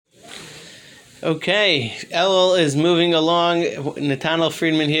Okay, Elul is moving along. Nathaniel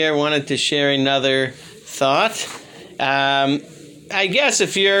Friedman here wanted to share another thought. I guess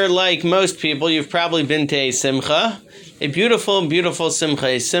if you're like most people, you've probably been to a simcha, a beautiful, beautiful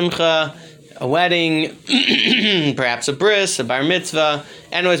simcha, a wedding, perhaps a bris, a bar mitzvah,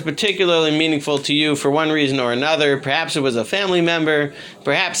 and it was particularly meaningful to you for one reason or another. Perhaps it was a family member,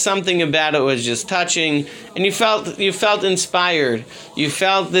 perhaps something about it was just touching, and you felt inspired. You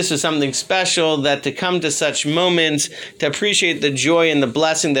felt this was something special, that to come to such moments, to appreciate the joy and the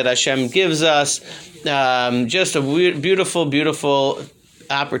blessing that Hashem gives us, just a beautiful, beautiful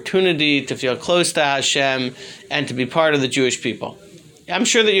opportunity to feel close to Hashem and to be part of the Jewish people. I'm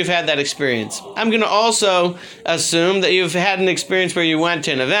sure that you've had that experience. I'm going to also assume that you've had an experience where you went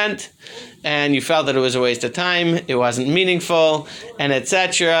to an event and you felt that it was a waste of time, it wasn't meaningful, and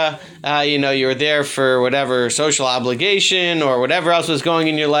etc. You were there for whatever social obligation or whatever else was going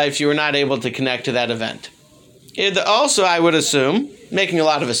in your life, you were not able to connect to that event. Also, I would assume, making a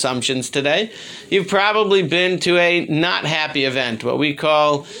lot of assumptions today, you've probably been to a not happy event, what we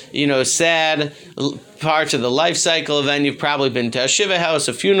call, sad parts of the life cycle event. You've probably been to a shiva house,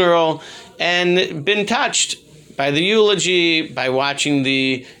 a funeral, and been touched by the eulogy, by watching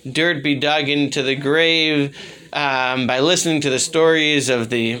the dirt be dug into the grave, by listening to the stories of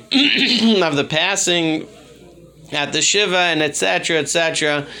the of the passing at the shiva, and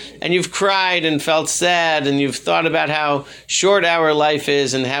etc., and you've cried and felt sad, and you've thought about how short our life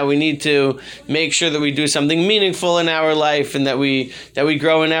is and how we need to make sure that we do something meaningful in our life, and that we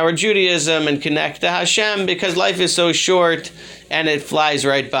grow in our Judaism and connect to Hashem, because life is so short and it flies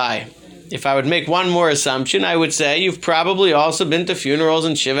right by. If I would make one more assumption, I would say you've probably also been to funerals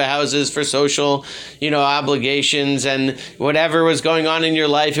and shiva houses for social, obligations, and whatever was going on in your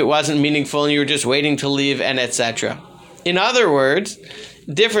life, it wasn't meaningful and you were just waiting to leave, and etc. In other words,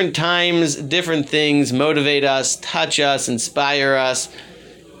 different times, different things motivate us, touch us, inspire us,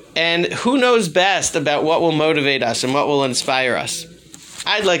 and who knows best about what will motivate us and what will inspire us?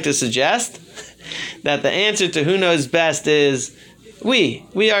 I'd like to suggest that the answer to who knows best is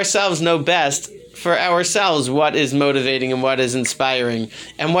we ourselves know best for ourselves what is motivating and what is inspiring,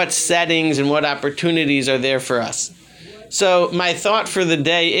 and what settings and what opportunities are there for us. So my thought for the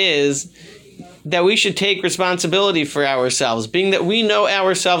day is that we should take responsibility for ourselves, being that we know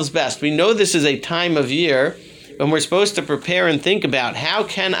ourselves best. We know this is a time of year when we're supposed to prepare and think about, how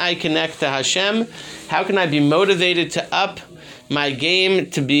can I connect to Hashem? How can I be motivated to up my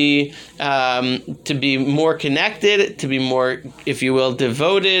game, to be more connected, to be more, if you will,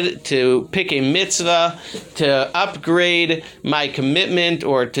 devoted, to pick a mitzvah, to upgrade my commitment,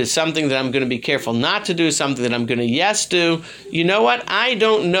 or to something that I'm going to be careful not to do, something that I'm going to yes do. You know what? I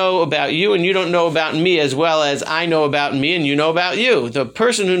don't know about you, and you don't know about me as well as I know about me and you know about you. The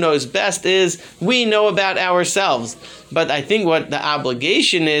person who knows best is we know about ourselves. But I think what the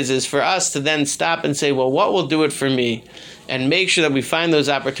obligation is for us to then stop and say, well, what will do it for me? And make sure that we find those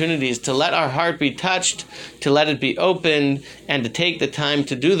opportunities to let our heart be touched, to let it be opened, and to take the time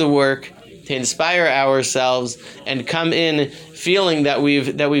to do the work, to inspire ourselves, and come in feeling that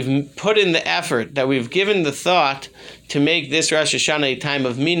we've put in the effort, that we've given the thought to make this Rosh Hashanah a time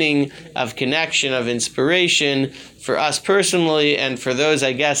of meaning, of connection, of inspiration for us personally, and for those,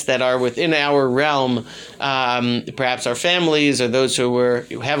 I guess, that are within our realm, perhaps our families, or those who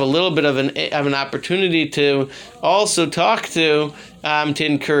have a little bit of an opportunity to also talk to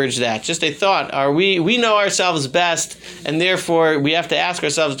encourage that. Just a thought: we know ourselves best, and therefore we have to ask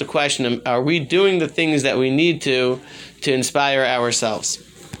ourselves the question: are we doing the things that we need to inspire ourselves?